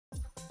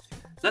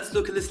Let's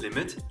look at this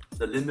limit,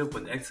 the limit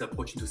when x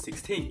approaching to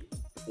 16,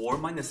 4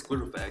 minus square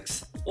root of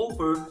x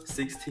over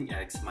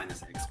 16x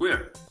minus x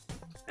squared.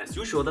 As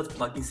usual, let's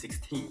plug in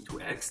 16 to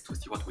x to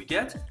see what we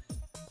get.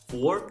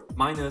 4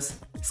 minus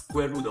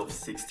square root of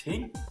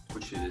 16,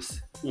 which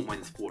is 4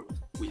 minus 4.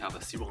 We have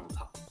a 0 on the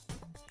top.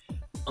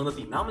 On the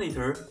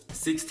denominator,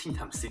 16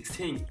 times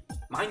 16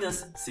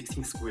 minus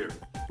 16 squared.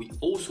 We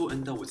also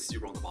end up with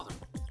 0 on the bottom.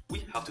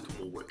 We have to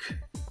do more work.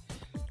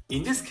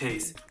 In this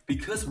case,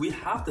 because we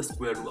have the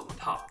square root on the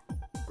top,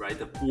 right,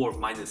 the 4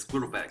 minus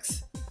square root of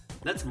x,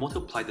 let's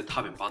multiply the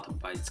top and bottom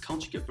by its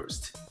conjugate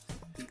first.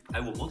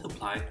 I will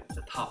multiply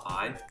the top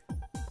by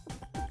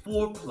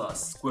 4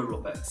 plus square root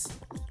of x,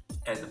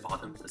 and the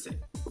bottom the same.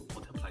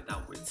 Multiply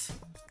that with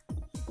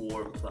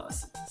 4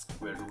 plus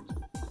square root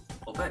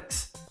of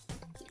x.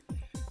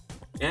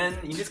 And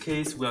in this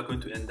case, we are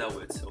going to end up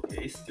with,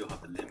 okay, still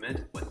have the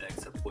limit when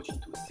x approaching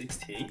to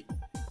 16.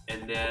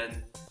 And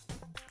then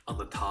on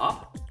the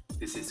top,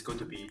 this is going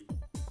to be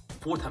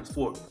 4 times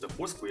 4, the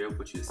 4 squared,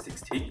 which is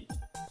 16,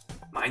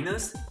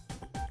 minus,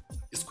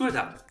 you square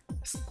that.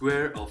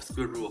 Square of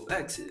square root of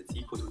x is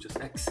equal to just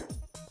x.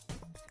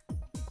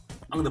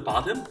 On the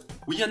bottom,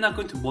 we are not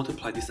going to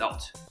multiply this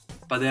out.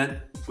 But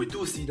then, we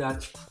do see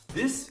that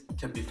this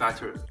can be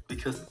factored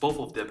because both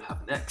of them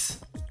have an x.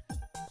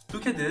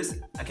 Look at this,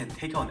 I can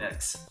take on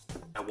x.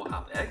 I will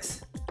have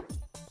x,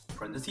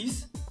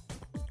 parentheses,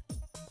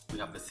 we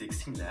have the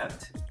 16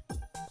 left,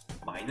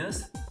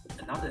 minus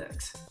another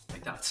x,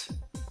 like that.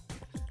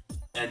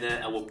 And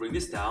then I will bring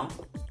this down,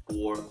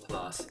 4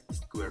 plus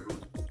square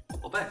root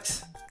of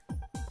x.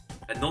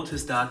 And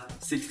notice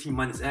that 16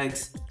 minus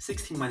x,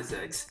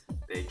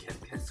 they can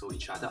cancel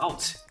each other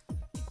out.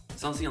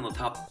 Something on the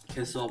top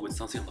cancel out with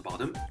something on the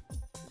bottom.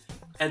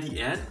 At the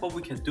end, what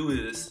we can do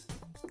is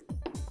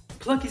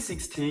plug in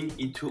 16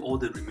 into all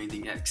the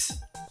remaining x.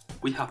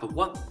 We have a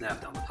 1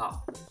 left on the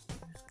top.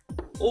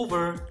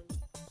 Over,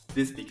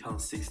 this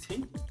becomes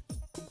 16.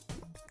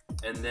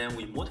 And then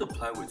we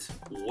multiply with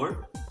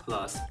 4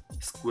 plus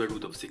square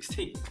root of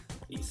 16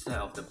 instead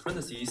of the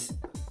parentheses.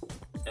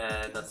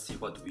 And let's see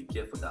what we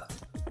get for that.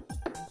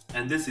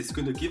 And this is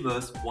going to give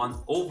us 1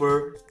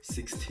 over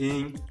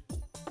 16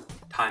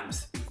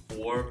 times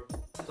 4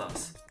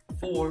 plus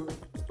 4,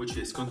 which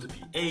is going to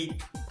be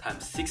 8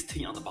 times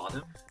 16 on the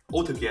bottom.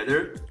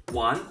 Altogether,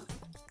 1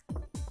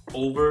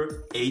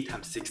 over 8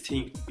 times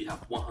 16, we have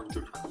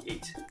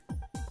 128.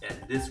 And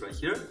this right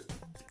here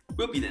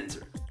will be the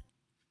answer.